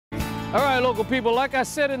All right, local people, like I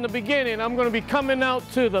said in the beginning, I'm going to be coming out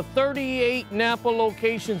to the 38 NAPA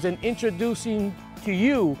locations and introducing to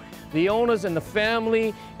you the owners and the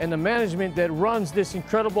family and the management that runs this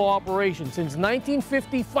incredible operation. Since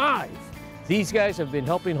 1955, these guys have been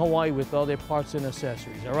helping Hawaii with all their parts and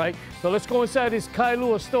accessories, all right? So let's go inside this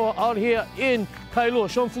Kailua store out here in Kailua.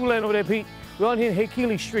 Show them Fulan over there, Pete. We're on here in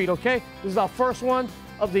Hekili Street, okay? This is our first one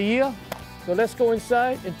of the year. So let's go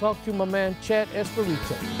inside and talk to my man, Chad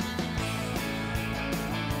Esperito.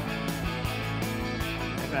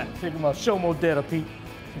 Take them out. Show them Odetta, Pete.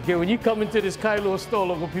 Okay, when you come into this Kailua store,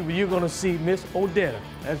 local people, you're gonna see Miss Odetta.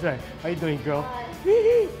 That's right. How you doing, girl?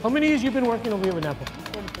 Hi. How many years you been working over here with NAPA?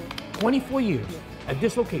 24 years at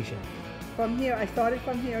this location. From here, I started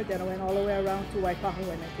from here, then I went all the way around to Waipahu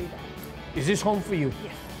and I came back. Is this home for you?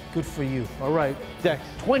 Yes. Good for you. All right. Dex.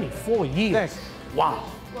 24 years. Dex. Wow.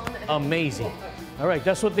 Amazing. All right,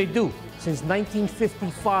 that's what they do since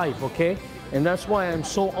 1955, okay? And that's why I'm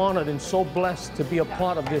so honored and so blessed to be a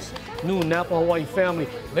part of this new NAPA Hawaii family.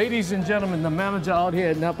 Ladies and gentlemen, the manager out here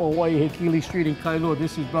at NAPA Hawaii, Hekili Street in Kailua,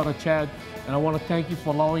 this is Brother Chad, and I want to thank you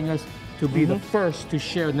for allowing us to be the first to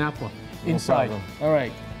share NAPA inside. No all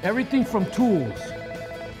right, everything from tools,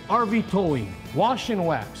 RV towing, wash and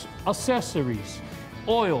wax, accessories,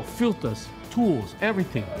 oil, filters, tools,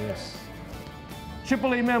 everything. Yes.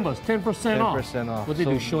 AAA members, 10% off. 10% off. What they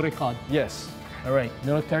do, show their card? Yes. All right,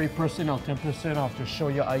 military personnel, 10% off, just show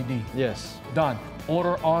your ID. Yes. Done.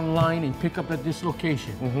 Order online and pick up at this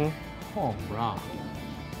location. Oh, wow.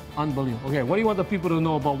 Unbelievable. Okay, what do you want the people to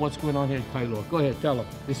know about what's going on here in Kailua? Go ahead, tell them.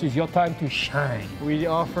 This is your time to shine. We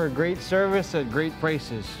offer great service at great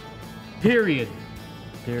prices. Period.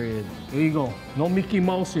 Period. There you go. No Mickey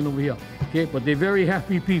Mouse in over here. Okay, but they're very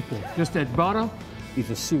happy people. Just that brother, he's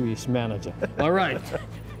a serious manager. All right.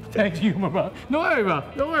 Thank you, my brother. Don't worry, bro.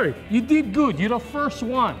 Don't worry. You did good. You're the first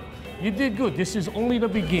one. You did good. This is only the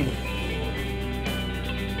beginning.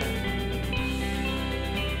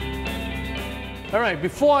 All right,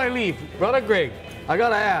 before I leave, Brother Greg, I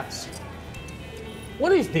gotta ask,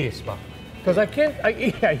 what is this, man? Because I can't,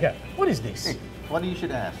 yeah. What is this? Hey, funny you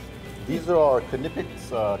should ask. These are our Knippets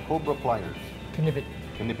Cobra pliers. Knippet.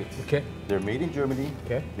 Knippets. Okay. They're made in Germany.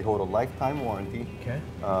 Okay. They hold a lifetime warranty. Okay.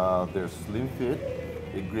 They're slim fit.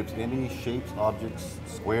 It grips any shapes, objects,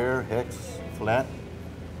 square, hex, flat.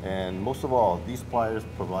 And most of all, these pliers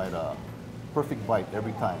provide a perfect bite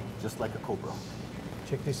every time, just like a Cobra.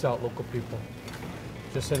 Check this out, local people.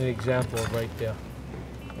 Just an example right there.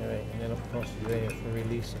 All right, and then of course right here for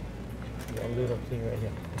releasing. Got a little thing right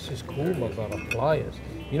here. This is cool, my brother. Pliers.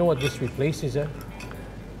 You know what this replaces, eh?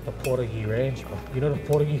 The Portuguese wrench, bro. You know the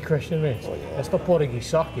Portuguese Christian wrench? Oh, yeah. That's the Portuguese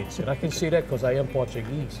sockets, and I can say that because I am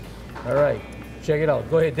Portuguese. All right, check it out.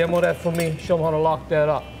 Go ahead, demo that for me. Show them how to lock that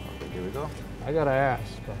up. Here we go. I gotta ask,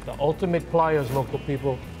 bro. The ultimate pliers, local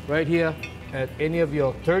people, right here at any of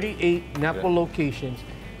your 38 NAPA locations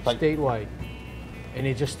statewide. And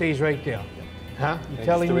it just stays right there. Huh? You and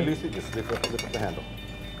telling me? Just to release it, just lift up the handle.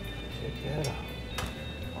 Check that out.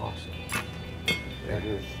 Awesome. There it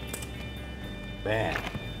is. Bam.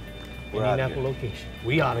 We're Any out NAPA here. location.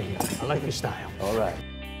 We out of here. I like your style. All right.